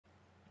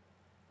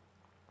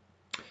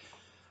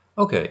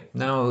Okay,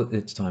 now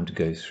it's time to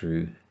go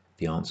through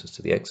the answers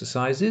to the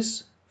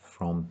exercises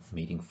from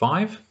meeting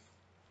 5,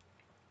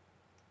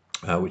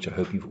 which I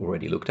hope you've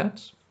already looked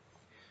at.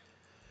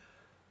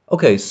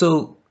 Okay,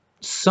 so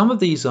some of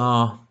these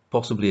are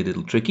possibly a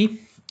little tricky.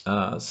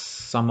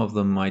 Some of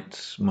them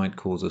might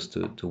cause us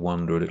to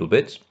wonder a little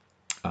bit,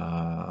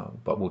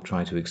 but we'll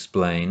try to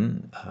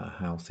explain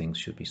how things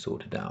should be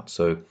sorted out.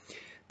 So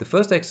the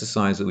first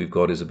exercise that we've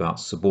got is about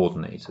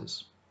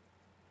subordinators.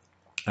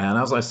 And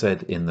as I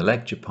said in the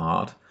lecture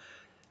part,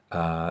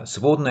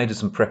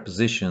 subordinators and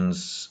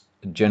prepositions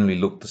generally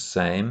look the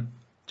same.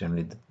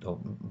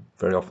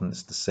 Very often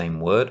it's the same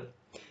word.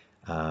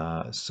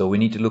 So we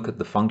need to look at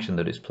the function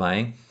that it's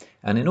playing.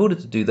 And in order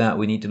to do that,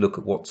 we need to look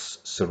at what's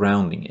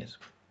surrounding it.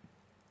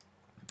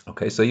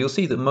 Okay, so you'll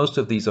see that most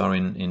of these are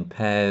in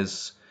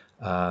pairs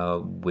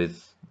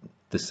with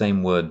the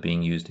same word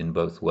being used in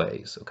both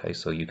ways. Okay,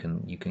 so you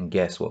can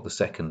guess what the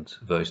second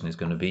version is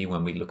going to be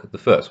when we look at the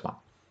first one.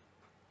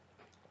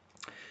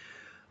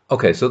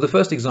 Okay, so the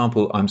first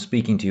example, I'm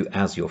speaking to you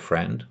as your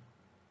friend.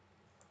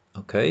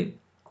 Okay,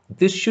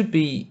 this should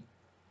be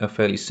a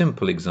fairly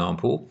simple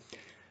example.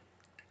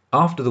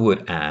 After the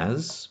word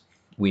as,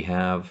 we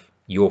have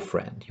your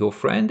friend. Your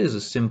friend is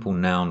a simple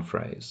noun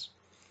phrase.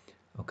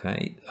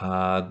 Okay,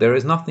 there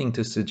is nothing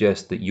to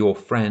suggest that your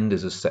friend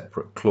is a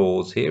separate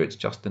clause here. It's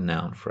just a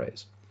noun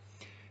phrase.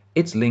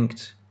 It's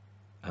linked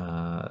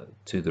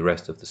to the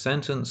rest of the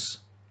sentence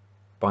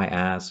by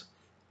as.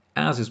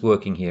 As is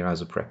working here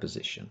as a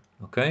preposition.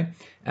 Okay,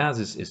 as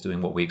is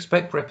doing what we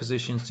expect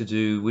prepositions to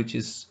do, which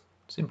is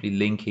simply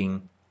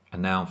linking a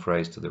noun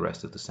phrase to the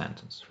rest of the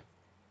sentence.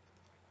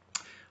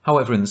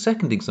 However, in the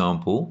second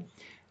example,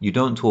 you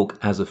don't talk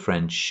as a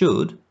friend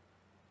should.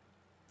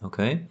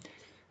 Okay,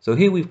 so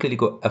here we've clearly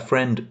got a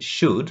friend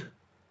should.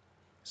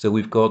 So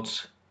we've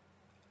got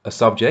a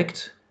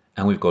subject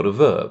and we've got a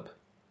verb.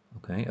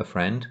 Okay, a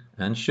friend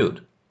and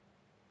should.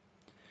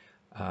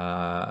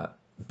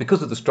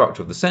 Because of the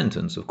structure of the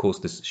sentence, of course,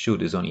 this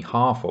should is only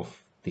half of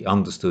the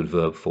understood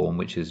verb form,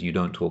 which is you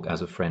don't talk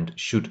as a friend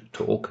should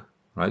talk,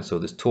 right? So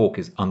this talk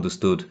is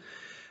understood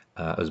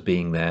as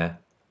being there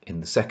in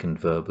the second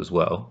verb as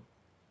well,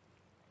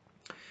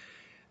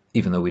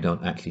 even though we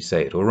don't actually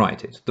say it or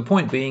write it. The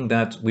point being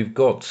that we've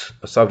got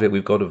a subject,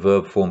 we've got a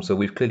verb form, so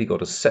we've clearly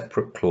got a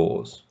separate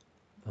clause,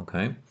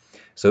 okay?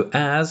 So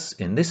as,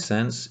 in this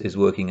sense, is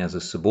working as a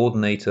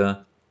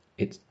subordinator.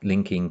 It's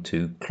linking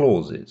to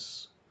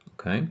clauses,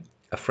 okay?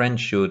 A friend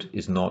should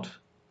is not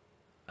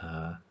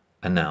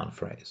a noun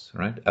phrase,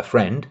 right? A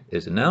friend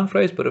is a noun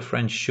phrase, but a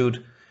friend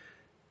should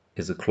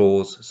is a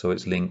clause, so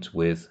it's linked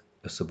with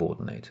a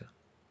subordinator,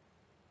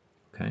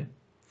 okay?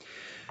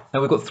 Now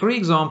we've got 3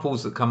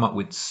 examples that come up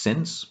with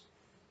since.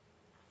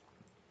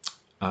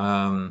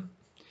 I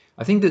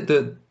think that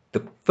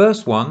the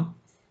first one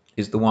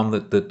is the one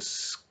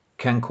that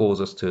can cause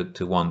us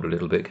to wonder a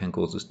little bit, can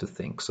cause us to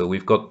think. So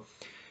we've got,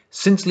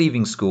 since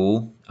leaving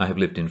school, I have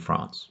lived in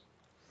France.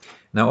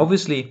 Now,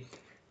 obviously,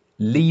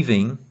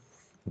 leaving,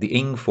 the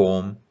ing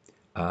form,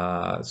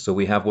 so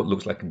we have what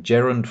looks like a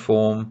gerund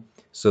form.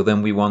 So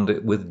then we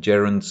wonder, with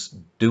gerunds,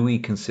 do we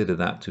consider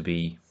that to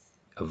be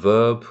a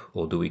verb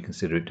or do we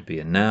consider it to be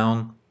a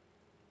noun?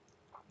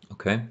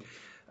 Okay.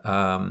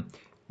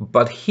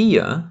 But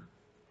here,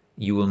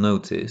 you will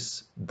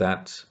notice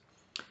that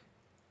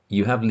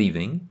you have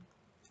leaving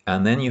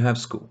and then you have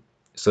school.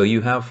 So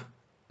you have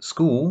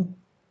school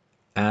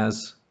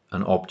as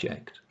an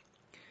object.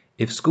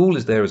 If school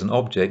is there as an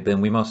object,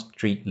 then we must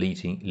treat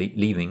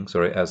leaving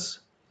as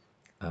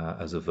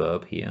a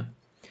verb here.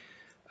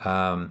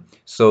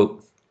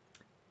 So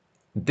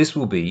this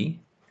will be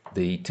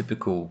the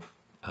typical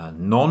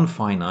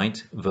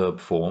non-finite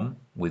verb form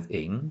with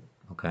ing,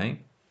 okay?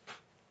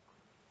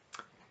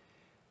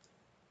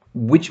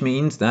 Which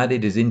means that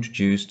it is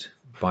introduced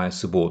by a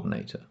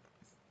subordinator,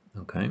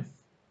 okay?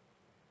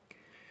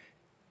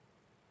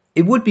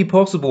 It would be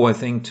possible, I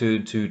think,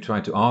 to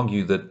try to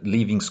argue that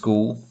leaving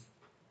school,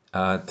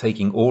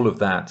 taking all of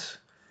that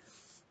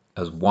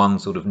as one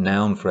sort of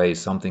noun phrase,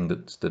 something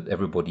that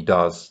everybody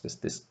does,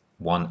 this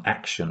one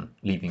action,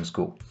 leaving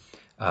school.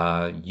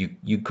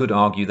 You could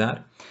argue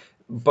that,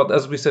 but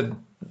as we said,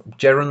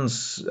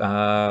 gerunds,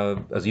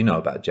 as you know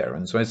about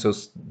gerunds, right? So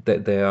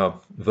they are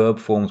verb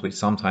forms which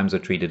sometimes are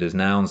treated as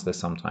nouns, they're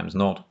sometimes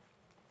not.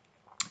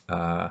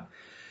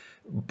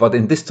 But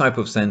in this type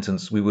of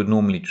sentence, we would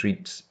normally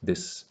treat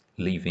this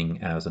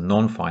leaving as a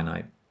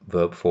non-finite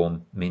verb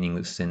form, meaning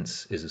that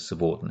since is a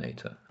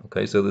subordinator.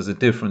 Okay, so there's a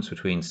difference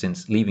between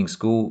since leaving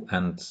school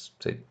and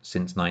say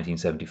since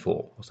 1974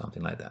 or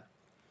something like that.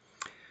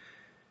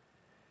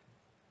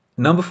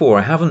 Number 4,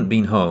 I haven't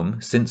been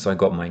home since I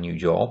got my new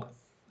job.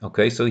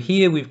 Okay, so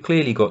here we've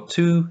clearly got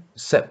 2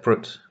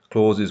 separate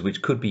clauses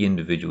which could be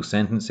individual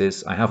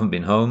sentences. I haven't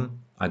been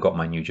home, I got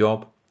my new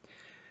job,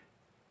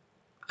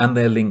 and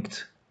they're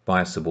linked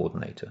by a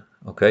subordinator.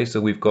 Okay, so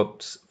we've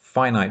got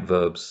finite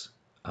verbs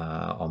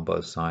on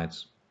both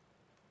sides,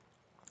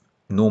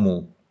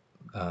 normal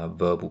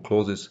verbal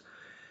clauses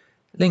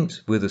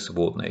linked with a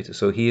subordinator.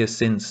 So here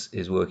since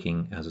is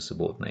working as a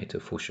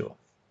subordinator for sure.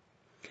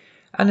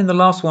 And in the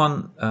last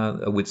one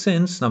with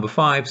since, number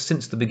 5,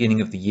 since the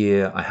beginning of the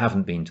year, I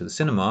haven't been to the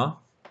cinema.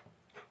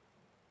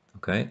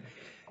 Okay.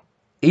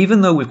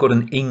 Even though we've got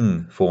an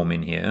ing form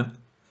in here,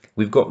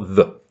 we've got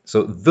the.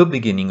 So the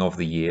beginning of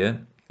the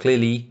year,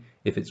 clearly,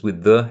 if it's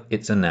with the,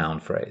 it's a noun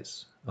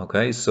phrase.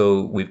 Okay,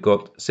 so we've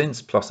got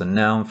since plus a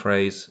noun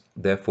phrase,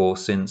 therefore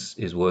since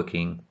is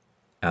working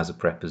as a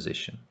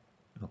preposition.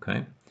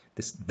 Okay,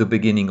 the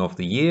beginning of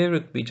the year,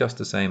 it'd be just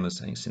the same as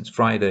saying since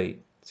Friday,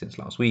 since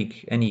last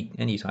week,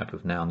 any type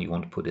of noun you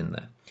want to put in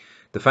there.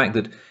 The fact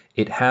that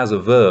it has a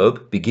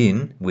verb,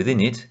 begin,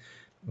 within it,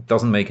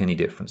 doesn't make any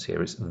difference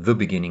here. It's the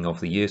beginning of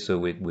the year, so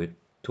we're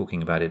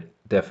talking about it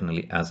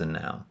definitely as a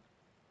noun.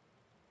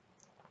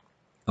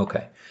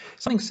 Okay,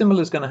 something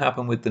similar is going to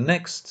happen with the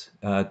next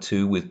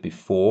two with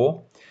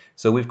before.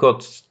 So we've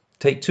got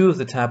take 2 of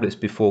the tablets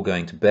before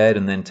going to bed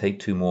and then take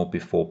 2 more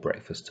before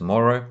breakfast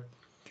tomorrow.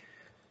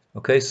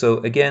 Okay, so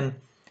again,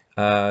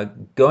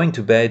 going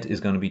to bed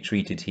is going to be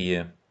treated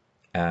here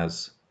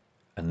as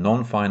a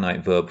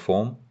non-finite verb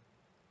form.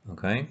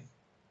 Okay,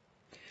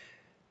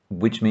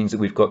 which means that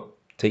we've got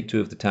take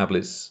 2 of the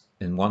tablets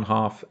in one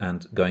half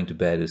and going to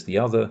bed is the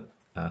other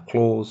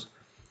clause.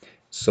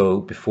 So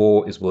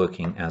before is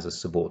working as a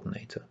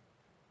subordinator.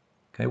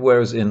 Okay,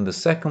 whereas in the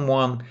second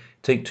one,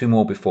 take 2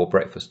 more before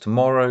breakfast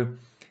tomorrow.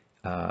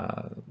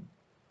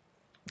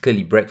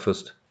 Clearly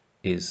breakfast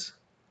is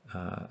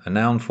a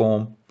noun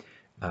form,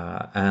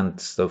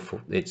 and so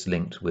it's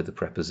linked with a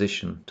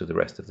preposition to the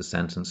rest of the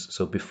sentence.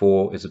 So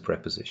before is a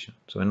preposition.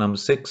 So in number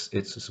 6,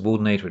 it's a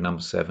subordinator. In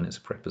number 7, it's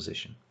a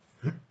preposition.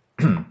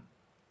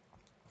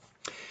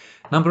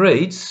 Number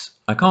 8,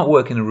 I can't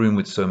work in a room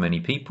with so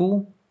many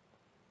people.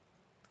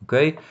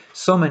 Okay,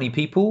 so many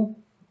people,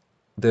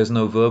 there's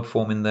no verb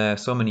form in there.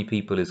 So many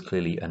people is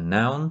clearly a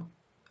noun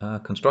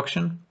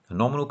construction, a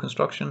nominal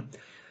construction.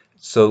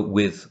 So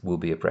with will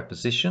be a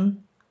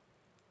preposition.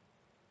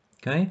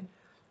 Okay,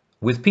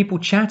 with people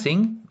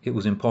chatting, it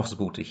was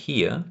impossible to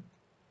hear.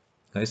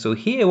 Okay, so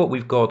here what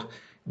we've got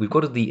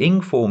the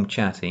ing form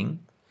chatting,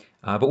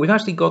 but we've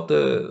actually got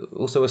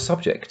also a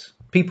subject,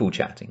 people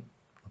chatting.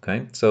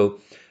 Okay, so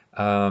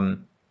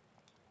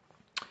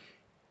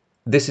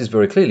this is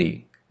very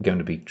clearly going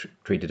to be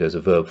treated as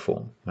a verb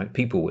form, right?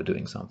 People were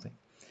doing something,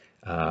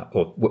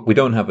 or we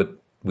don't have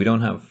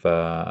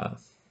a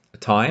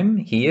time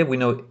here. We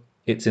know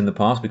it's in the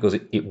past because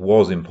it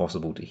was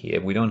impossible to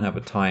hear. We don't have a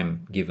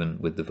time given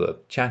with the verb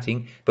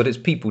chatting, but it's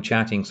people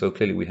chatting, so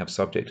clearly we have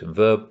subject and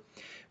verb,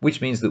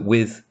 which means that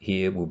with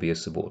here will be a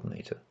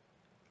subordinator.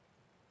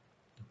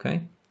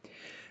 Okay,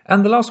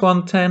 and the last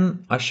one,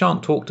 10, I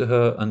shan't talk to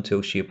her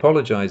until she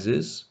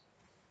apologizes.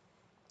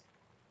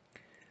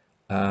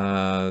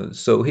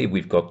 So here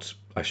we've got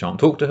I shan't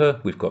talk to her,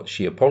 we've got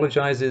she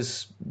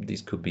apologizes.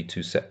 These could be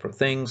 2 separate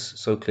things,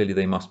 so clearly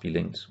they must be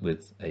linked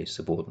with a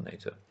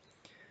subordinator.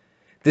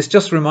 This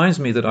just reminds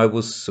me that I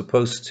was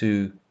supposed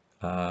to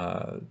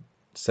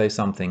say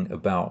something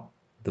about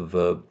the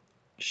verb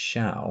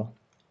shall.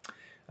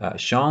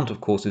 Shan't, of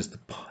course, is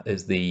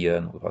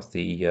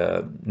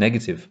the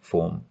negative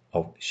form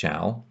of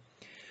shall,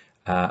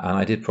 and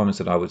I did promise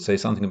that I would say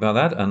something about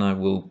that, and I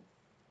will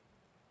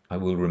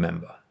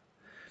remember.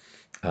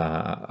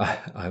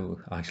 I will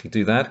actually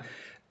do that.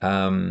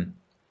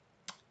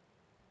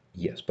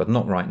 Yes, but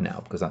not right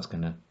now, because that's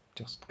going to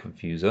just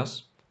confuse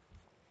us.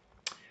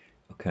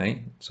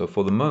 Okay, so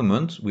for the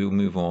moment, we will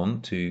move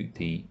on to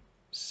the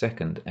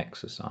second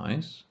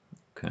exercise.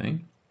 Okay.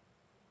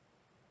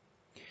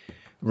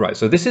 Right,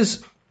 so this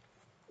is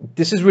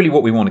really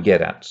what we want to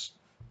get at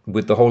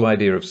with the whole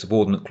idea of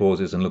subordinate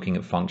clauses and looking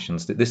at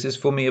functions. This is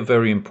for me a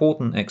very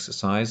important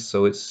exercise,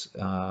 so it's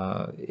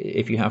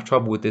if you have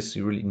trouble with this,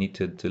 you really need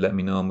to let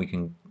me know and we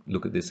can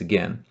look at this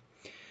again.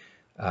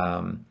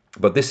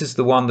 But this is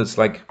the one that's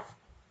like,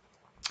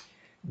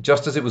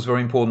 just as it was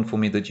very important for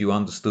me that you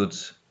understood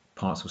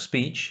parts of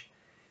speech,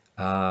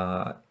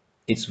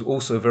 it's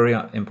also very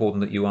important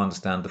that you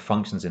understand the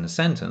functions in a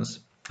sentence.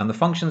 And the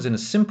functions in a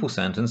simple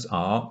sentence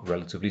are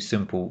relatively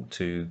simple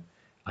to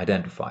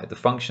identify. The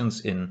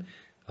functions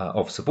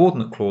of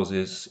subordinate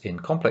clauses in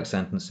complex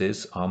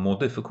sentences are more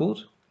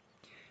difficult.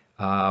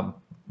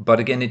 But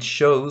again, it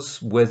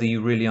shows whether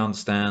you really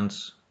understand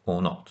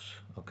or not.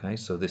 Okay,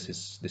 so this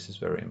is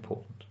very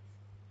important.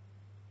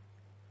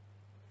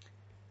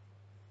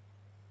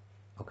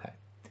 Okay,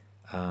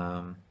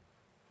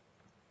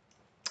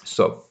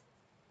 so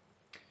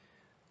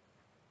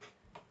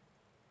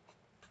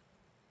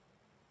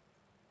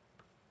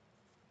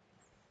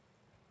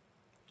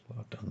what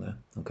I've done there.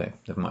 Okay,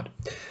 never mind.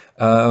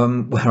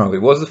 Where are we?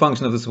 What's the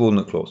function of the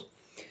subordinate clause?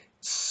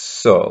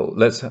 So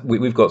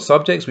we've got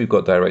subjects, we've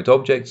got direct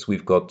objects,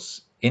 we've got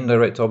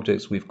indirect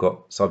objects, we've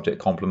got subject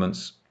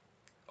complements,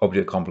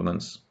 object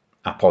complements,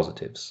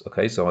 appositives.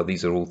 Okay, so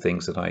these are all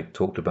things that I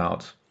talked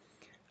about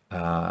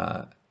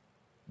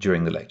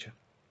during the lecture.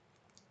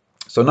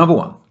 So number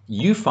 1,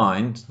 you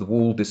find the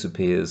wall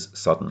disappears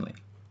suddenly.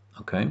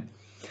 Okay,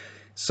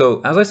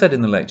 so as I said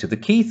in the lecture, the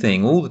key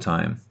thing all the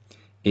time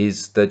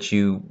is that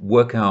you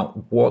work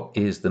out what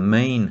is the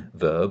main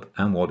verb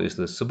and what is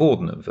the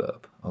subordinate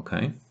verb.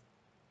 Okay,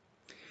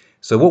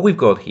 so what we've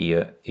got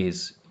here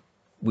is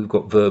we've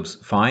got verbs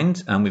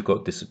find and we've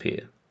got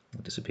disappear,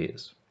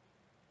 disappears.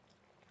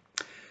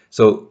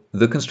 So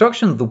the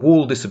construction the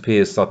wall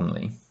disappears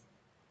suddenly,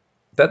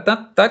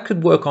 that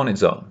could work on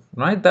its own,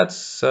 right?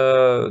 That's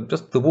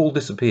just the wall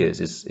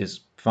disappears is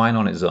fine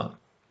on its own.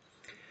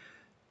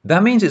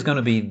 That means it's going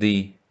to be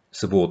the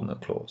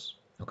subordinate clause.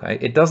 Okay,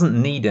 it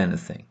doesn't need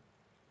anything.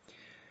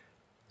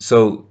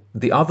 So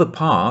the other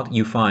part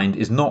you find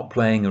is not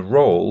playing a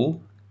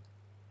role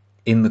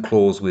in the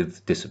clause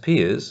with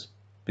disappears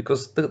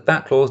because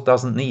that clause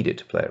doesn't need it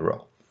to play a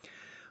role.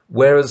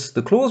 Whereas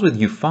the clause with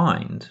you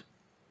find,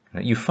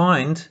 right, you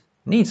find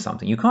needs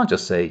something. You can't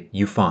just say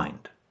you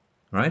find,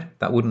 right?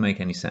 That wouldn't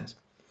make any sense.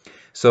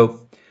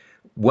 So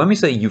when we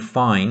say you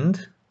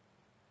find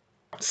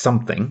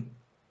something,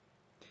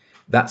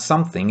 that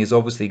something is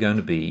obviously going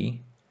to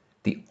be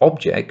the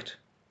object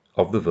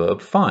of the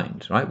verb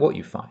find, right? What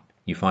you find.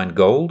 You find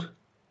gold,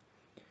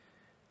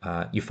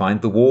 you find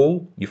the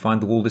wall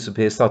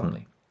disappears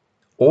suddenly.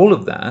 All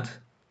of that,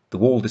 the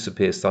wall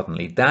disappears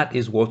suddenly, that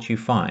is what you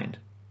find.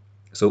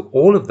 So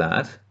all of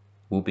that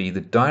will be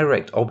the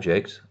direct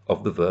object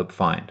of the verb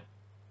find.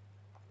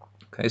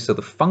 Okay, so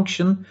the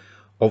function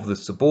of the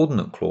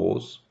subordinate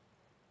clause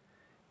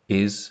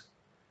is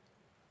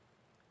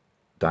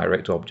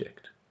direct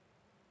object.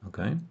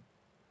 Okay.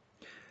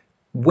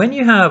 When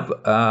you have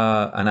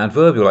an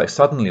adverbial like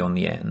suddenly on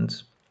the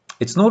end,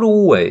 it's not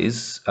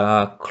always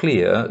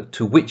clear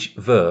to which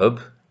verb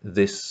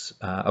this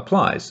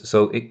applies.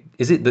 So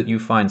is it that you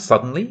find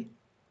suddenly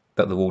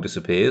that the wall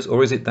disappears,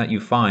 or is it that you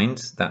find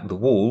that the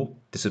wall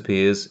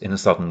disappears in a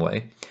sudden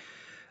way?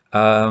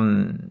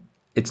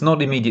 It's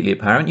not immediately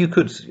apparent. You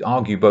could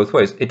argue both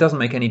ways. It doesn't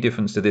make any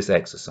difference to this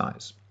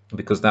exercise,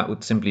 because that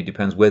would simply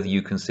depends whether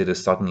you consider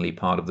suddenly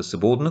part of the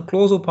subordinate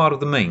clause or part of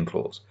the main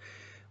clause,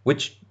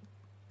 which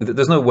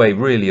there's no way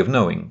really of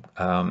knowing.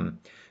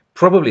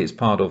 Probably it's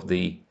part of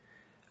the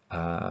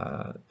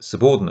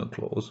subordinate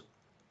clause,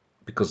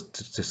 because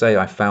to say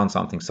I found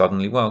something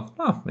suddenly, well,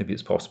 maybe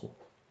it's possible.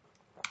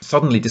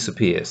 Suddenly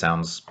disappear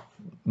sounds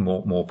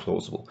more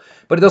plausible,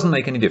 but it doesn't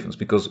make any difference,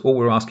 because all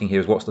we're asking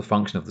here is what's the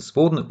function of the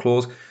subordinate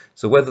clause.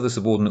 So whether the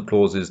subordinate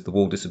clause is the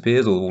wall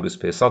disappears or the wall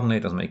disappears suddenly,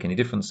 it doesn't make any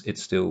difference.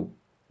 It's still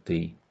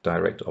the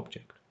direct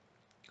object.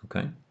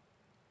 Okay.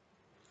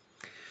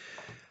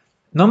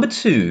 Number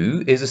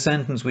 2 is a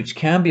sentence which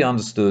can be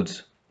understood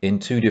in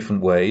 2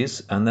 different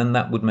ways, and then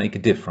that would make a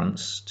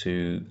difference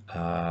to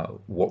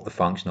what the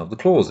function of the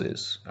clause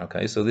is.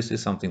 Okay, so this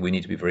is something we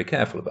need to be very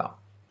careful about.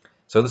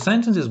 So the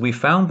sentence is, we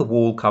found the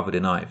wall covered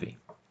in ivy.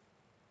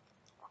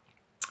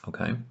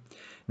 Okay,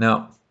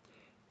 now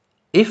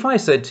if I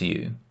said to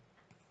you,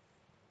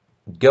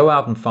 go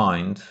out and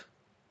find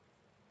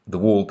the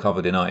wall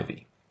covered in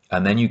ivy,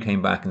 and then you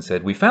came back and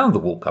said, we found the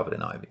wall covered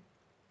in ivy,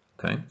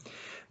 okay,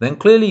 then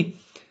clearly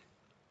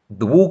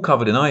the wall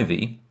covered in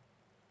ivy,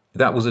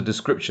 that was a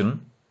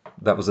description,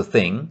 that was a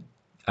thing,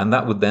 and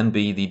that would then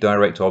be the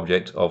direct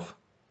object of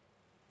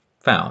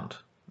found.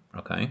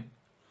 Okay.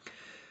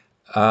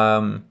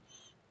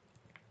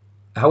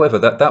 However,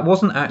 that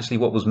wasn't actually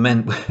what was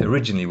meant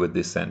originally with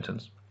this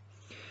sentence.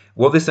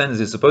 What this sentence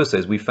is supposed to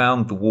say is, we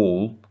found the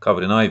wall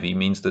covered in ivy,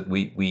 means that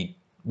we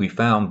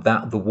found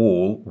that the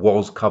wall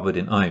was covered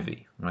in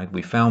ivy, right?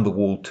 We found the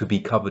wall to be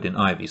covered in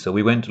ivy. So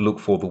we went to look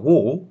for the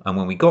wall, and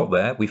when we got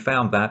there, we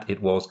found that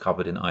it was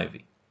covered in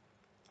ivy.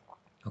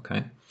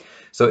 Okay,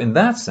 so in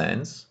that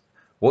sense,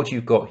 what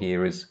you've got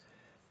here is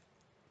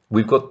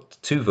we've got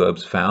 2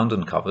 verbs, found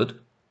and covered.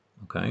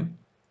 Okay,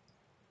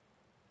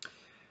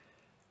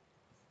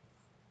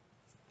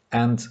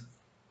 and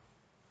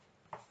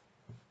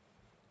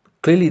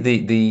clearly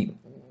the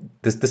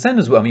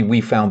sentence, I mean, we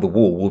found the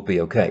wall, would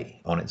be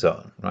okay on its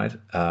own, right?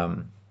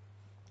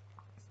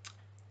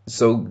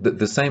 So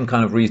the same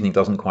kind of reasoning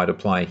doesn't quite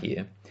apply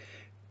here.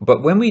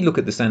 But when we look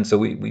at the sentence, so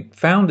we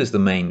found is the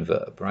main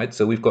verb, right?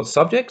 So we've got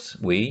subject,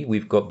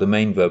 we've got the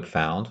main verb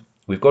found,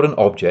 we've got an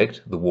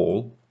object, the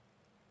wall,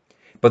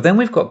 but then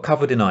we've got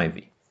covered in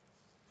ivy,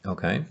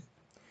 okay?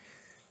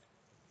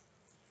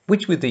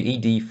 Which with the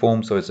ed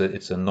form, so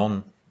it's a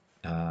non,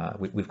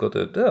 we've got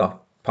a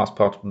past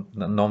part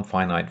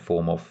non-finite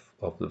form of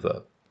the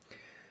verb.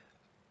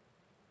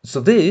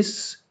 So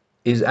this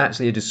is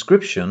actually a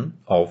description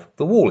of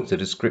the wall. It's a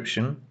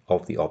description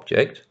of the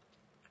object,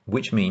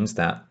 which means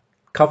that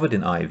covered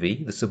in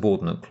ivy, the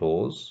subordinate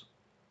clause,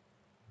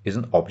 is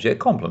an object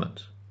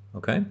complement.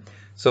 Okay,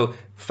 so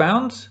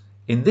found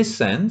in this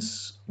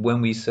sense,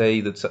 when we say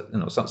that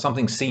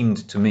something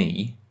seemed to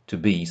me to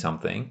be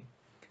something,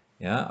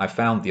 yeah, I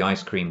found the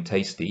ice cream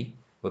tasty.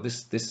 Well,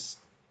 this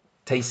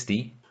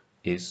tasty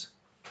is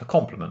a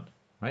complement,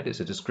 right? It's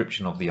a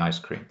description of the ice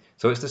cream.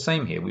 So it's the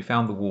same here. We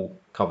found the wall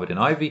covered in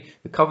ivy.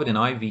 The covered in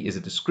ivy is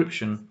a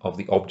description of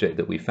the object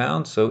that we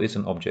found, so it's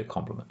an object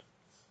complement.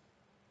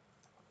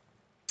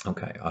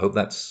 Okay, I hope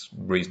that's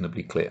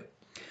reasonably clear.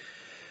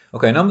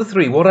 Okay, number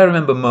 3, what I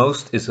remember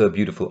most is her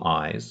beautiful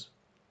eyes.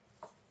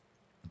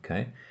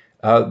 Okay.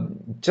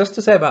 Just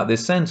to say about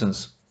this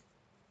sentence,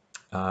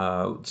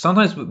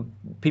 sometimes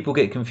people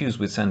get confused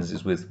with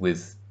sentences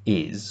with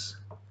is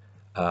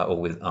or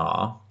with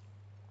are.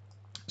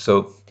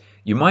 So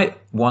you might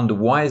wonder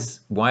why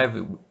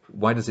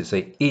does it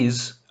say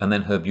is and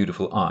then her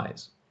beautiful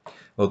eyes?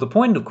 Well, the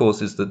point, of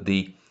course, is that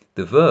the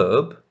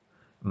verb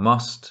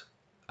must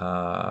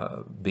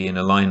be in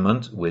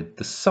alignment with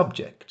the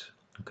subject.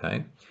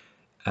 Okay,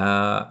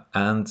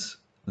 and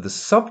the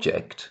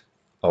subject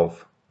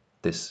of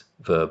this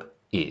verb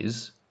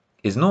is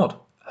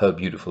not her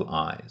beautiful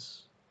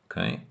eyes.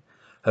 Okay,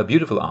 her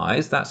beautiful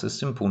eyes, that's a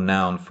simple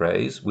noun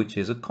phrase which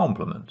is a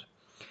complement,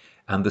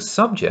 and the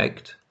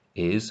subject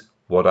is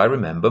what I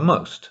remember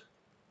most,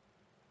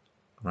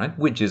 right,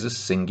 which is a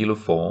singular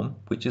form,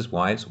 which is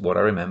why it's what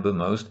I remember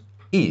most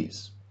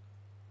is.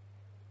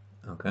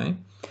 Okay,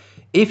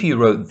 if you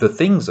wrote the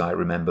things I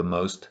remember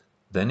most,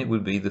 then it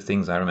would be the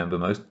things I remember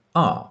most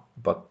are,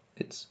 but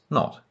it's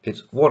not.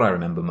 It's what I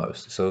remember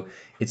most. So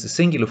it's a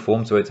singular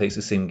form, so it takes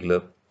a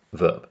singular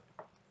verb.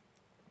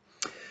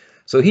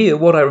 So here,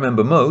 what I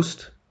remember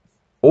most,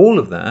 all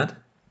of that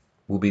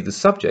will be the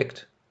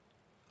subject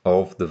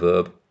of the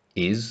verb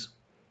is,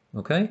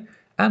 okay?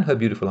 And her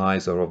beautiful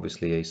eyes are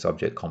obviously a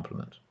subject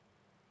complement.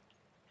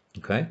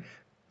 Okay?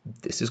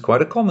 This is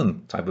quite a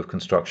common type of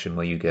construction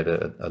where you get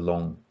a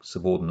long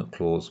subordinate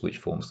clause which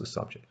forms the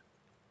subject.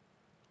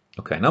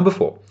 Okay, number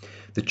 4.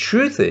 The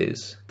truth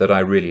is that I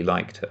really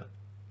liked her.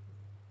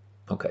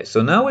 Okay,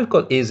 so now we've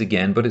got is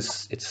again, but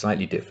it's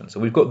slightly different. So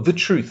we've got the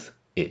truth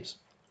is.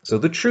 So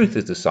the truth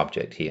is the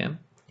subject here.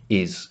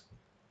 Is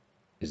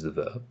the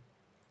verb.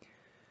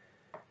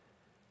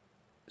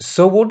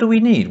 So what do we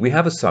need? We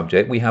have a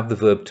subject, we have the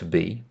verb to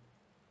be.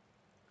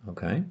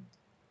 Okay.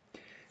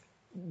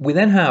 We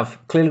then have,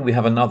 clearly we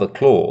have another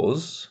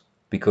clause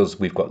because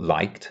we've got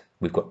liked,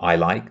 we've got I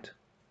liked.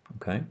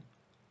 Okay.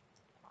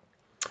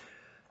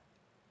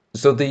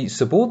 So the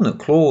subordinate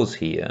clause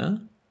here,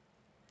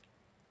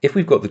 if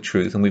we've got the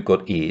truth and we've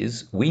got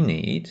is, we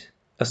need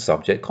a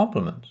subject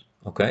complement.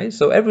 Okay,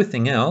 so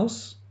everything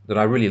else that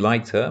I really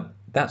liked her,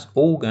 that's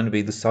all going to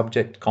be the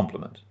subject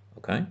complement.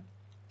 Okay,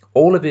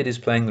 all of it is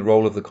playing the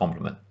role of the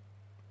complement.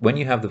 When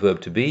you have the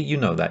verb to be, you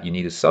know that you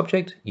need a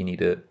subject, you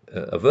need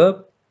a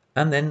verb,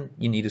 and then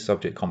you need a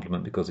subject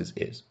complement because it's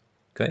is.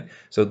 Okay,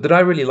 so that I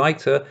really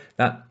liked her,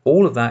 that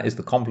all of that is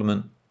the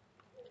complement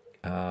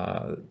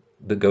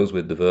that goes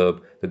with the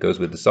verb, that goes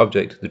with the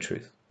subject, the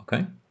truth.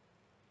 Okay.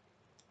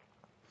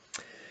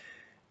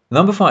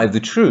 Number 5, the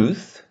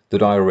truth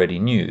that I already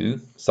knew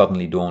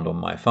suddenly dawned on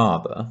my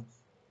father.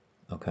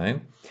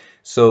 Okay,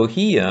 so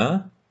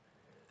here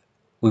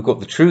we've got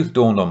the truth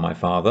dawned on my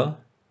father.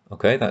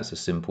 Okay, that's a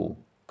simple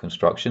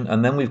construction.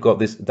 And then we've got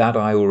this that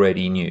I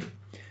already knew.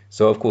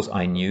 So of course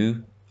I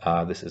knew,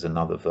 this is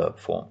another verb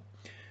form.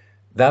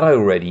 That I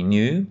already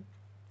knew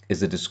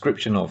is a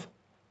description of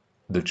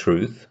the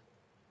truth.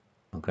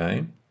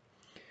 Okay,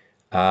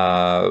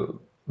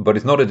 but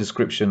it's not a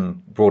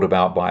description brought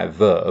about by a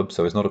verb,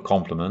 so it's not a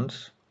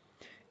complement.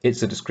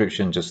 It's a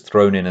description just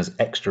thrown in as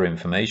extra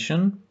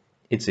information.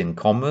 It's in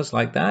commas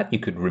like that. You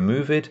could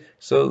remove it.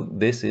 So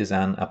this is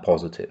an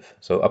appositive.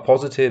 So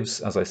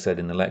appositives, as I said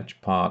in the lecture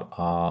part,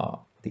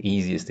 are the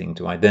easiest thing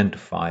to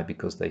identify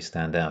because they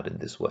stand out in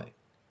this way.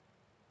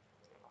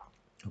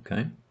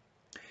 Okay.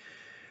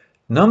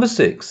 Number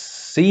 6,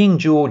 seeing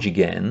George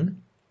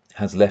again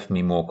has left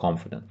me more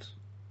confident.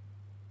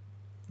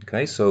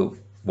 Okay, so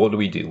what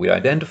do? We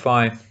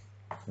identify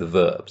the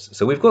verbs.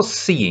 So we've got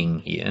seeing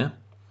here,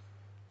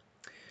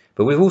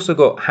 but we've also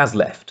got has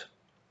left.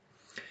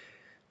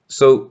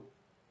 So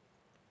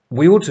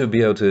we ought to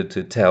be able to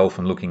tell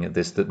from looking at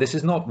this that this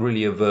is not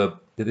really a verb,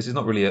 that this is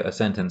not really a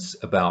sentence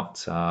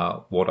about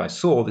what I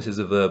saw. This is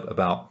a verb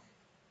about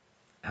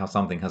how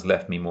something has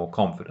left me more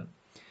confident.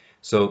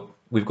 So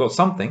we've got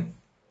something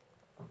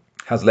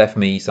has left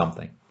me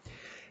something.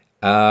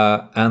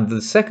 And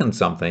the second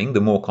something,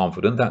 the more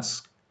confident,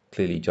 that's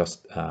clearly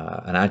just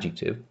an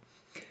adjective,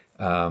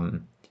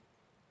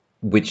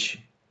 which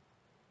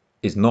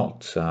is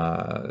not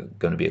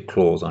going to be a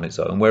clause on its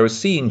own. Whereas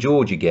seeing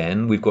George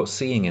again, we've got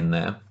seeing in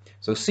there.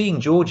 So seeing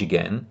George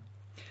again,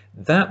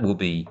 that will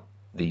be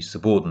the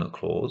subordinate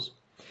clause.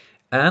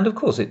 And of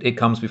course, it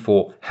comes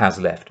before has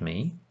left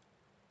me.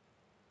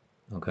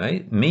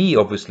 Okay, me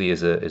obviously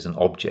is an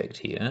object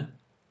here,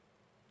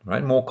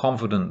 right? More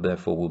confident,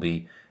 therefore, will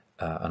be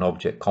an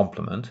object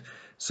complement.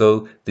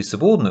 So the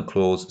subordinate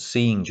clause,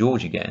 seeing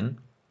George again,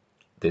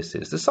 this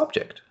is the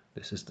subject.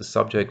 This is the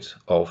subject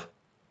of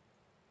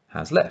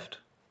has left.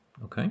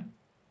 Okay.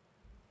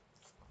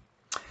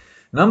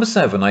 Number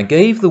 7, I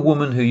gave the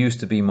woman who used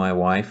to be my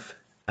wife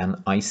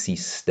an icy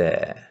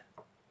stare.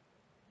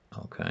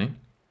 Okay.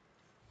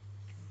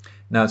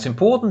 Now it's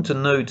important to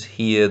note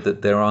here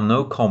that there are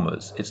no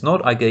commas. It's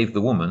not I gave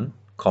the woman,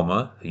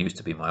 comma, who used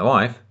to be my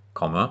wife,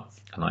 comma,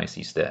 an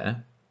icy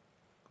stare,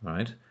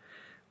 right?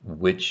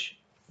 Which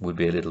would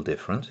be a little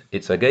different.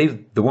 It's I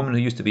gave the woman who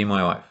used to be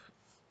my wife,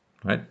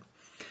 right?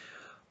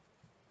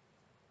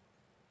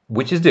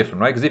 Which is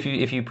different, right? Because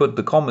if you put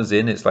the commas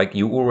in, it's like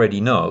you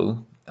already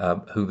know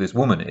who this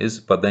woman is,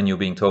 but then you're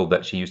being told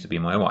that she used to be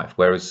my wife.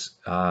 Whereas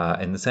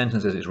in the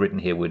sentence as it's written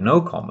here with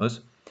no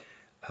commas,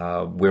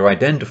 we're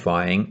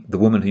identifying the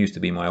woman who used to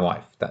be my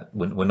wife. That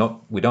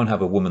we don't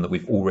have a woman that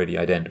we've already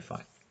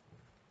identified.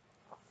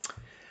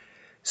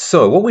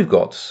 So what we've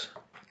got,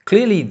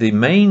 clearly the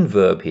main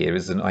verb here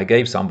is I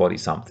gave somebody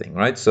something,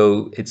 right?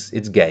 So it's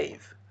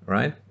gave,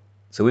 right?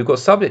 So we've got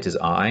subject is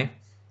I,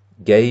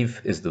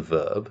 gave is the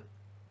verb,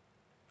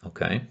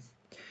 okay?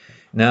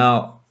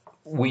 Now,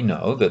 we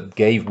know that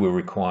gave will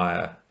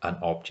require an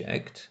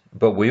object,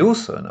 but we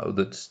also know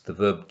that the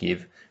verb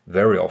give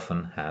very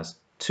often has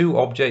two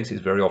objects.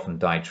 It's very often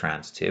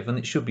ditransitive, and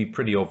it should be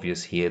pretty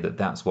obvious here that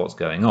that's what's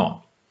going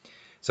on.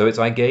 So it's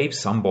I gave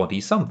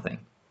somebody something.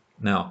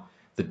 Now,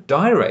 the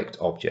direct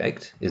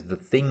object is the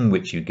thing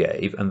which you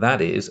gave, and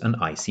that is an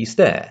icy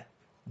stare.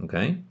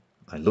 Okay?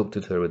 I looked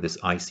at her with this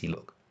icy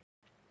look.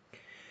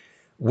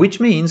 Which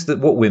means that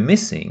what we're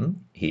missing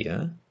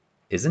here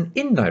is an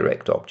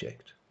indirect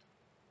object.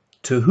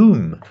 To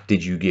whom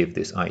did you give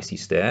this icy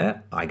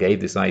stare? I gave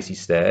this icy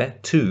stare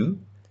to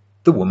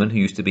the woman who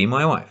used to be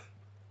my wife.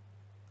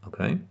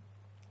 Okay?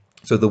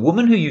 So the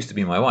woman who used to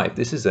be my wife,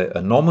 this is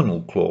a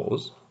nominal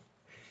clause.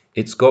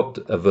 It's got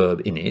a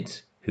verb in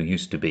it, who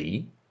used to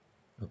be.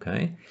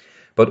 Okay?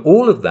 But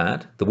all of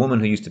that, the woman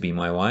who used to be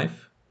my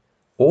wife,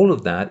 all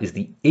of that is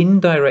the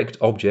indirect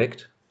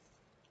object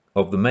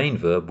of the main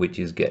verb, which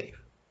is gave.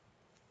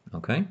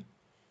 Okay?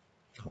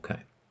 Okay.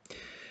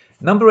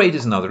 Number 8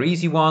 is another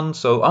easy one.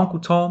 So Uncle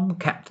Tom,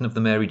 captain of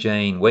the Mary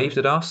Jane, waved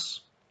at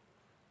us.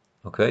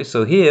 Okay,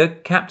 so here,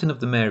 captain of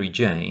the Mary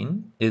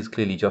Jane is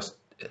clearly just,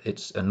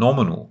 it's a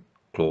nominal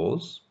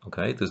clause.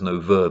 Okay, there's no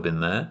verb in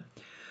there.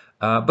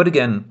 But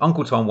again,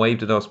 Uncle Tom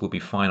waved at us will be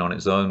fine on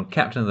its own.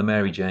 Captain of the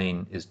Mary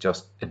Jane is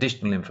just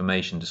additional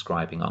information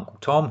describing Uncle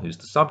Tom, who's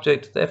the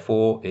subject.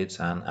 Therefore, it's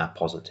an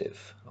appositive.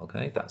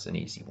 Okay, that's an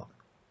easy one.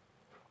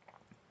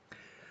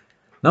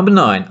 Number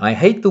 9, I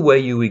hate the way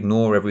you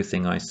ignore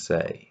everything I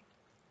say.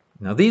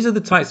 Now, these are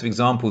the types of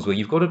examples where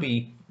you've got to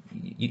be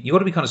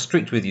kind of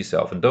strict with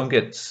yourself and don't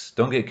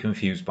get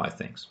confused by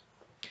things.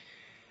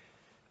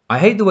 I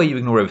hate the way you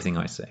ignore everything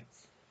I say.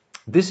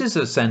 This is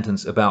a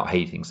sentence about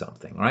hating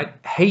something, right?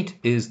 Hate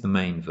is the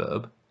main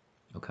verb.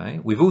 Okay.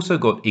 We've also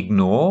got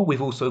ignore.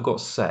 We've also got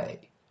say.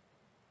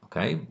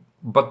 Okay.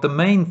 But the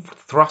main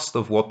thrust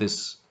of what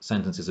this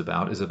sentence is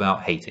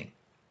about hating.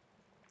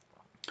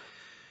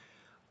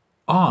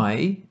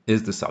 I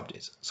is the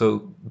subject.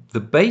 So the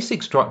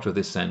basic structure of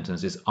this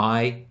sentence is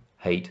I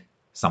hate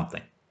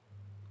something.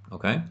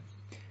 Okay.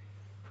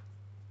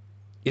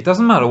 It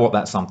doesn't matter what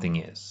that something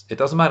is. It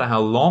doesn't matter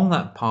how long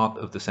that part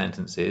of the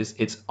sentence is.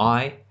 It's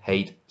I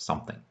hate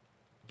something.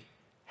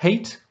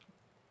 Hate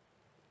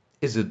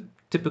is a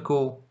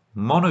typical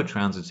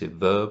monotransitive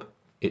verb.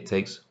 It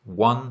takes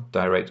one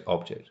direct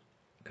object.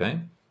 Okay.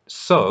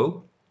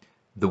 So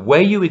the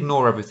way you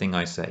ignore everything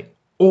I say,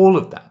 all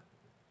of that.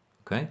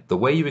 Okay. The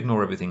way you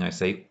ignore everything I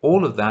say,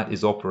 all of that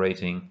is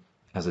operating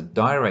as a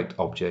direct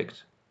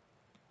object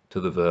to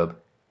the verb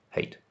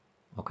hate.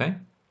 Okay.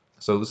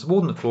 So the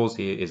subordinate clause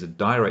here is a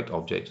direct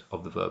object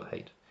of the verb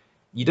hate.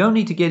 You don't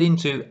need to get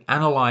into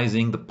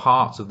analyzing the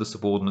parts of the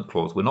subordinate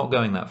clause. We're not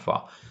going that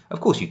far. Of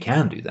course, you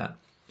can do that,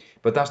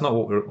 but that's not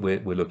what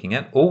we're looking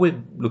at. All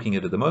we're looking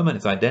at the moment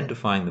is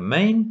identifying the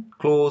main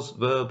clause,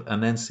 verb,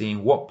 and then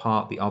seeing what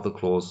part the other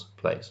clause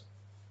plays.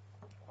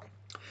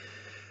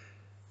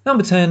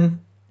 Number 10,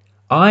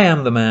 I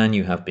am the man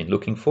you have been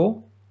looking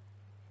for.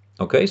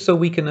 Okay, so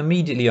we can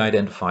immediately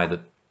identify that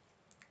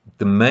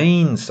the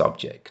main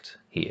subject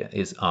here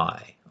is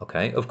I.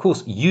 Okay, of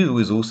course, you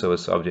is also a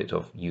subject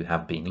of you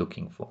have been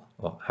looking for,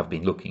 or have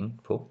been looking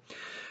for.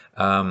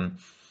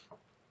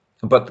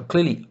 But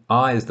clearly,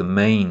 I is the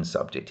main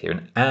subject here,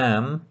 and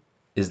am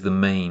is the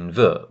main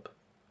verb.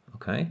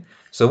 Okay,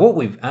 so what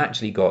we've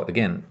actually got,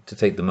 again, to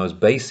take the most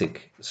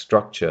basic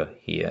structure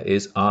here,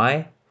 is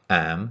I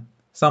am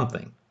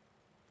something.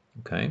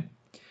 Okay,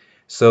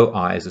 so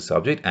I is a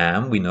subject,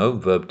 am, we know,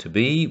 verb to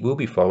be, will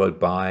be followed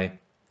by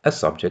a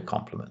subject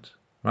complement.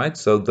 Right,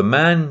 so the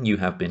man you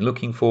have been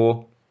looking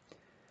for,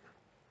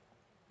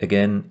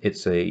 again,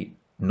 it's a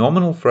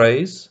nominal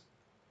phrase,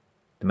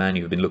 the man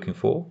you have been looking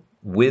for,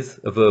 with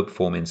a verb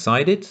form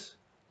inside it,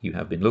 you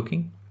have been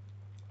looking.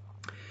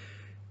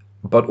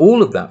 But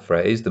all of that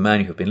phrase, the man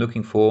you have been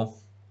looking for,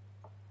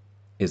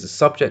 is a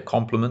subject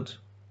complement,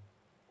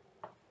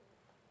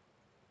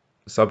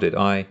 the subject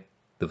I,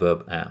 the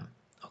verb am.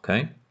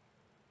 Okay?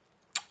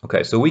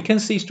 Okay, so we can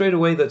see straight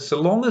away that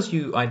so long as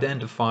you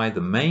identify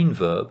the main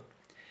verb,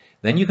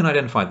 then you can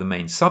identify the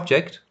main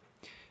subject.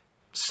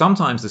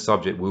 Sometimes the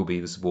subject will be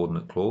the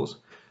subordinate clause.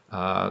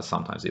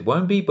 Sometimes it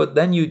won't be, but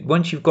then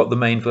once you've got the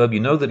main verb, you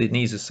know that it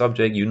needs a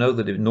subject, you know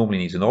that it normally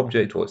needs an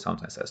object, or it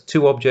sometimes has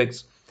two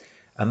objects,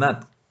 and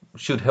that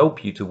should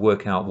help you to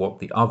work out what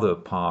the other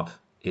part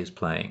is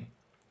playing,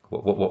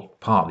 what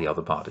part the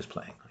other part is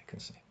playing, I can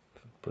see,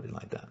 put it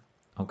like that.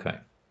 Okay.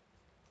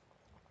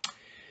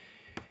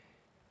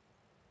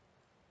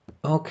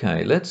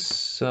 Okay,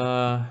 let's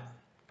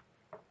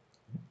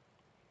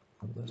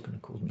Oh, that's going to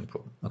cause me a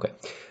problem. Okay.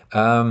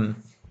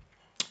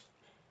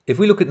 If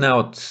we look at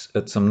now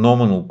at some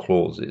nominal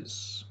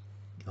clauses,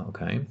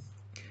 okay,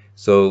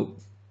 so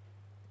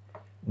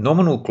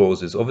nominal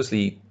clauses,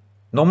 obviously,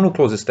 nominal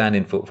clauses stand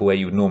in for where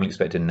you would normally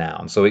expect a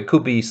noun. So it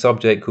could be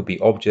subject, could be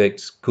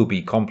objects, could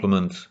be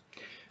complement.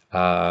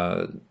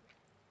 So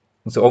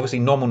obviously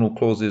nominal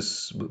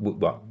clauses,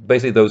 well,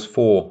 basically those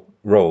four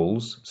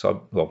roles,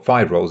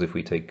 five roles if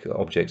we take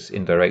objects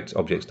indirect,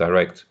 objects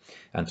direct,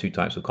 and two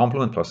types of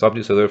complement plus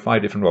subject. So there are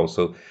five different roles.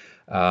 So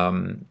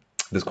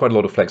there's quite a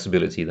lot of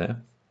flexibility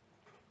there.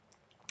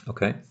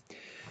 Okay.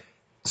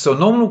 So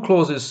nominal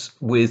clauses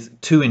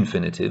with two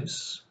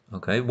infinitives.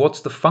 Okay,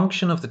 what's the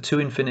function of the two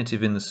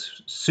infinitive in the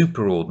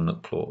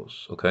superordinate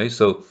clause? Okay,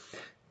 so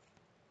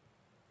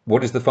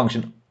what is the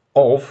function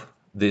of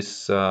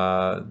this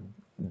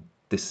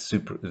this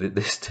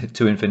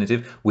two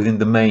infinitive within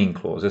the main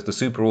clause? As the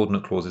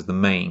superordinate clause is the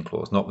main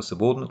clause, not the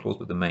subordinate clause,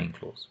 but the main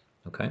clause.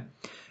 Okay,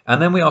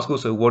 and then we ask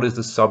also what is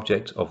the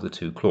subject of the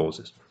two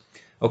clauses?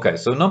 Okay,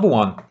 so number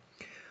one,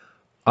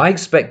 I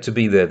expect to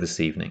be there this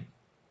evening.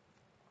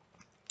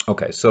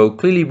 Okay, so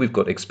clearly we've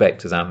got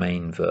expect as our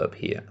main verb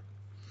here.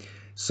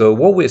 So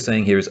what we're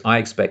saying here is I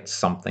expect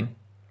something.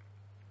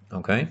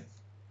 Okay,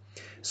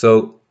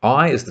 so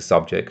I is the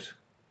subject,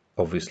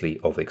 obviously,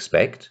 of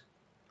expect.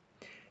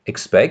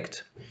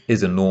 Expect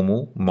is a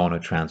normal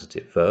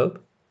monotransitive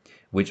verb,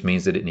 which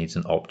means that it needs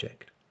an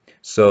object.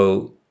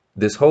 So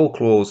this whole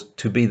clause,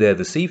 to be there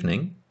this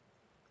evening,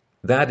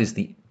 that is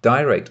the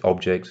direct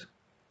object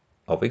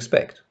of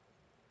expect.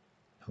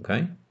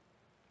 Okay.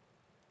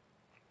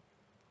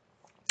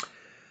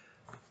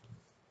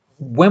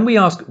 When we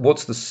ask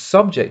what's the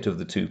subject of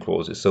the two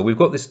clauses, so we've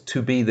got this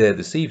to be there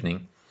this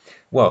evening.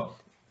 Well,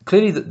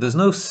 clearly there's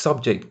no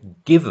subject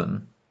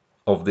given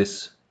of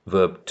this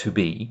verb to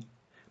be,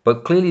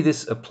 but clearly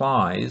this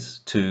applies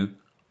to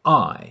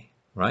I,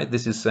 right?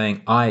 This is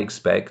saying I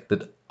expect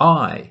that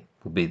I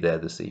will be there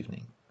this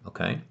evening,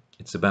 okay?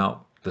 It's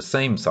about the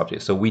same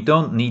subject. So we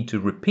don't need to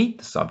repeat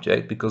the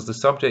subject because the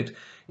subject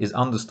is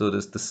understood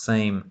as the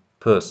same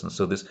person.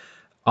 So this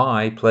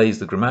I plays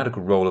the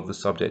grammatical role of the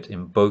subject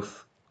in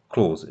both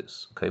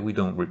clauses, okay? We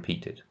don't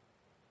repeat it.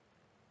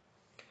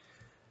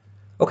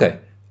 Okay,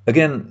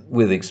 again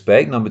with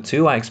expect, number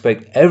two, I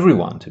expect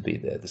everyone to be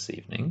there this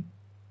evening.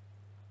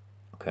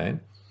 Okay,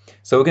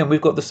 so again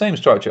we've got the same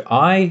structure.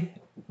 I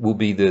will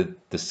be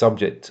the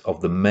subject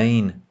of the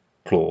main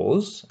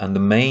clause and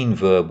the main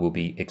verb will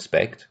be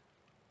expect.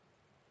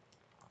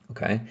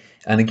 Okay,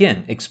 and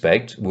again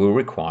expect will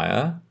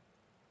require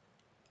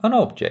an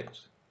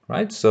object,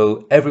 right?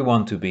 So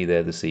everyone to be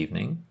there this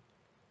evening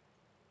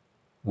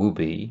will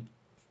be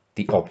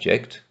the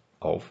object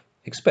of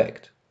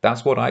expect.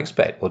 That's what I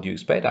expect. What do you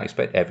expect? I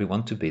expect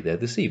everyone to be there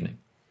this evening.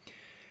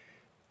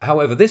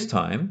 However, this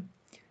time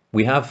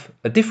we have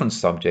a different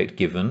subject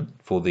given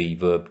for the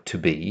verb to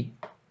be.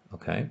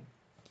 Okay,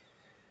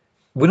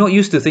 we're not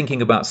used to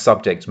thinking about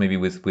subjects maybe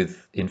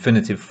with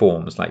infinitive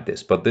forms like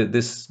this, but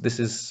this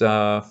is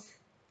the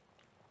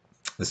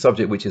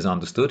subject which is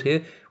understood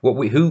here.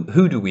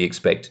 Who do we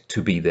expect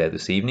to be there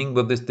this evening?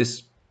 Well,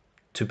 this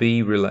to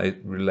be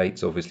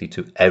relates obviously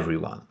to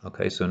everyone.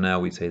 Okay, so now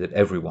we say that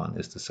everyone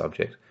is the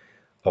subject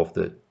of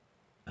the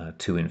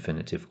to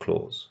infinitive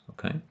clause.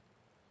 Okay.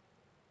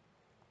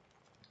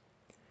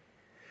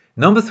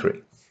 Number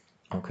three.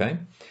 Okay,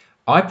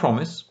 I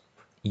promise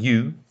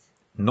you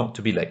not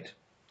to be late.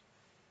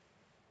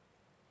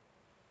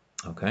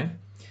 Okay,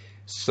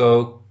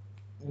 so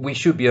we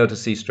should be able to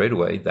see straight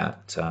away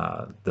that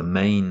the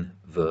main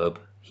verb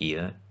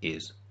here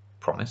is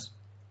promise.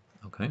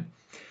 Okay,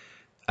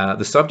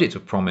 the subject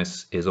of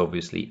promise is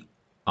obviously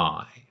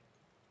I.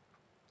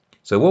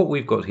 So what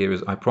we've got here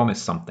is I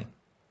promise something.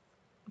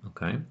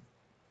 Okay.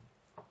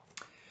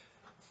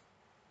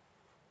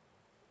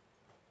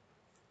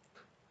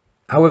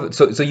 However,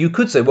 so you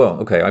could say,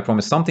 well, okay, I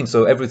promise something,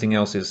 so everything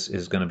else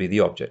is going to be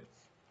the object.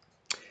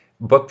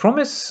 But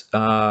promise,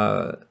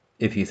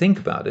 if you think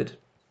about it,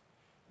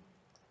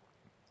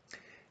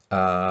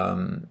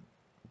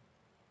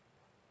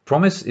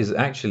 promise is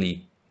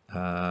actually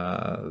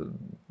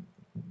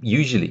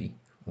usually,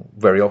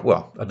 very often,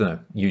 well, I don't know,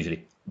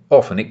 usually,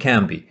 often it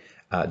can be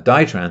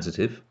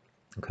ditransitive,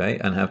 okay,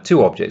 and have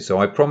two objects. So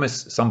I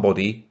promise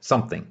somebody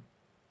something,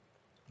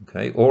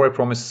 okay, or I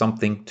promise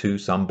something to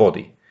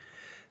somebody.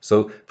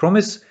 So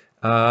promise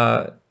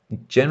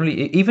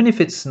generally, even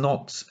if it's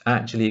not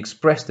actually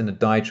expressed in a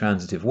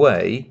ditransitive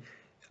way,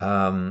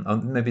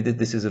 maybe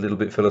this is a little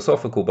bit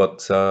philosophical,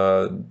 but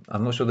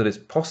I'm not sure that it's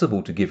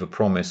possible to give a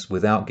promise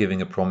without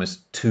giving a promise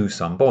to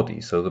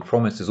somebody. So the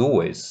promise is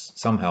always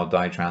somehow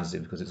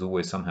ditransitive because it's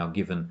always somehow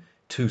given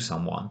to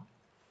someone.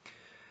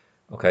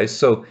 Okay,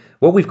 so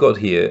what we've got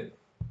here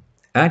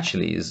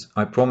actually is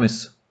I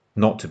promise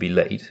not to be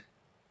late.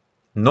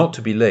 Not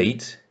to be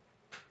late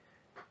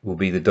will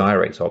be the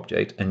direct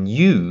object, and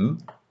you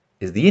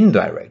is the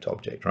indirect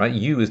object, right?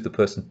 You is the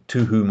person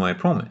to whom I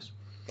promise.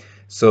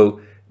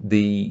 So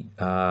the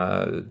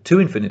to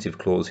infinitive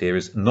clause here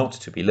is not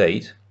to be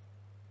late.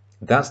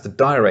 That's the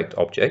direct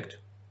object.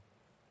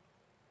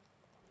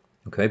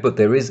 Okay, but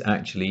there is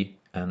actually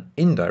an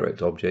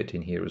indirect object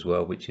in here as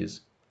well, which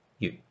is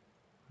you.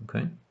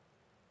 Okay.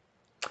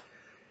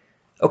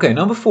 Okay,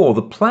 number 4,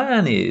 the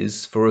plan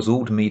is for us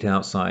all to meet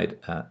outside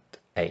at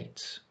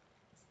 8.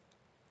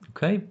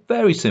 Okay,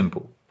 very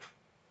simple.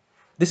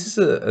 This is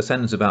a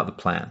sentence about the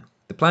plan.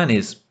 The plan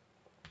is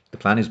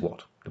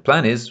what? The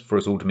plan is for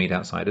us all to meet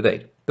outside at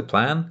 8. The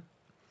plan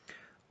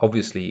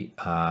obviously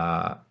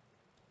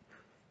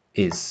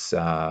is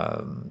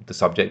the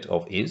subject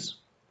of is.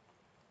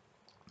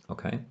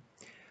 Okay.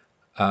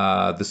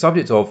 The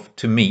subject of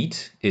to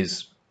meet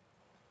is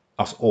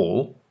us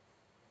all,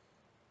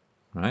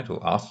 right?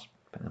 Or us,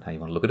 depending on how you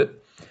want to look at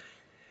it.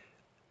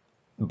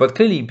 But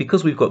clearly,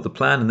 because we've got the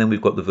plan and then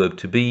we've got the verb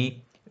to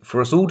be,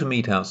 for us all to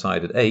meet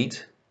outside at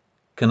 8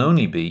 can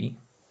only be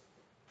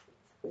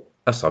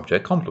a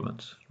subject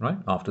complement, right?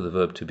 After the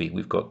verb to be,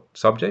 we've got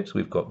subject,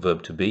 we've got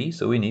verb to be,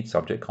 so we need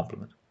subject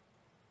complement.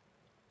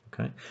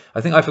 Okay.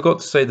 I think I forgot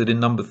to say that in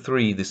number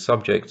 3, the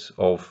subject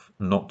of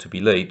not to be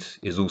late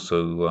is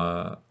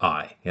also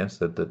I. Yes,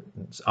 that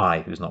it's I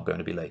who's not going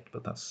to be late,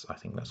 but I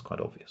think that's quite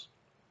obvious.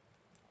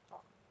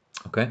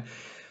 Okay.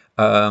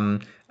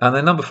 And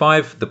then number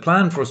 5, the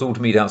plan for us all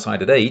to meet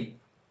outside at 8.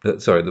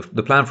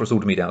 The plan for us all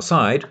to meet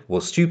outside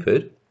was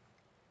stupid.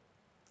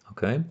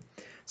 Okay.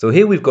 So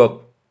here we've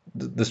got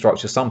the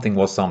structure something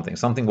was something.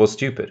 Something was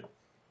stupid.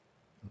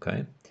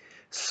 Okay.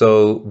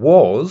 So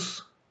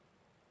was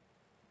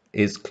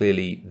is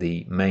clearly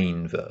the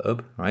main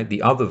verb, right?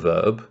 The other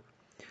verb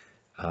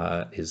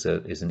is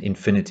an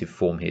infinitive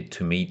form here,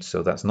 to meet,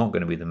 so that's not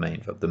going to be the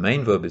main verb. The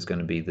main verb is going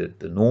to be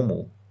the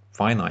normal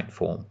finite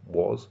form,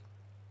 was.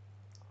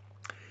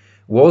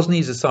 Was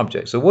needs a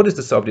subject. So what is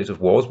the subject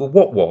of was? Well,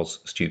 what was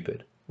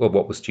stupid? Well,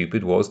 what was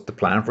stupid was the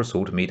plan for us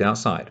all to meet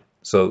outside.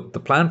 So the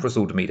plan for us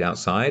all to meet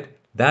outside,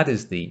 that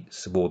is the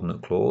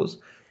subordinate clause,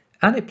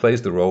 and it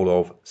plays the role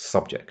of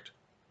subject.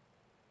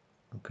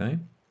 Okay.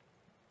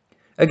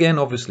 Again,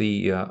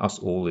 obviously, us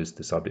all is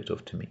the subject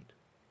of to meet.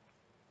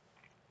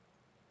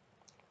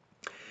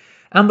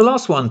 And the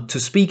last one, to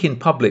speak in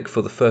public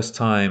for the first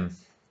time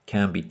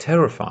can be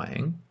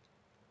terrifying.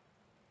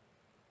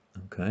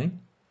 Okay.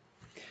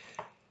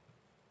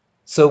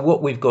 So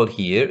what we've got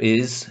here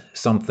is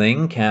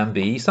something can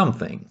be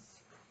something.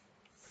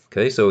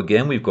 Okay, so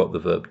again, we've got the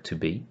verb to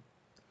be.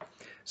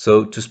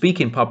 So to speak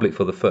in public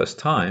for the first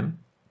time,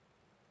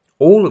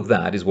 all of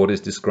that is what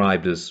is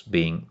described as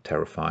being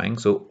terrifying.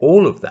 So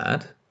all of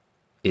that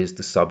is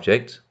the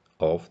subject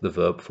of the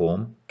verb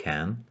form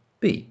can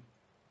be.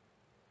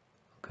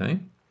 Okay.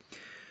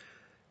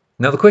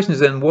 Now the question is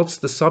then, what's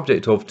the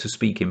subject of to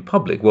speak in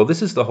public? Well,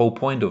 this is the whole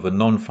point of a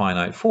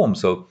non-finite form.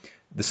 So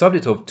the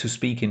subject of to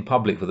speak in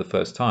public for the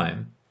first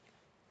time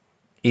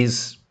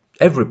is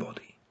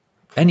everybody,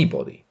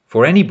 anybody,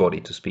 for anybody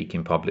to speak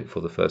in public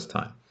for the first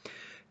time.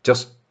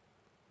 Just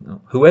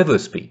whoever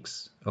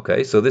speaks.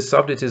 Okay, so this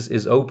subject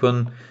is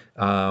open.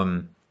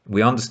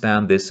 We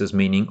understand this as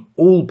meaning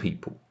all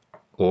people,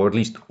 or at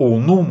least all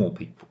normal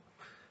people.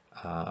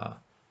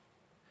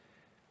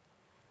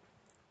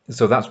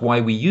 So that's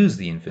why we use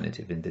the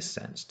infinitive in this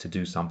sense. To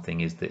do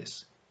something is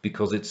this,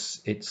 because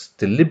it's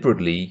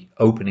deliberately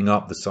opening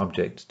up the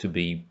subject to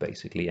be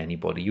basically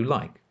anybody you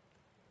like.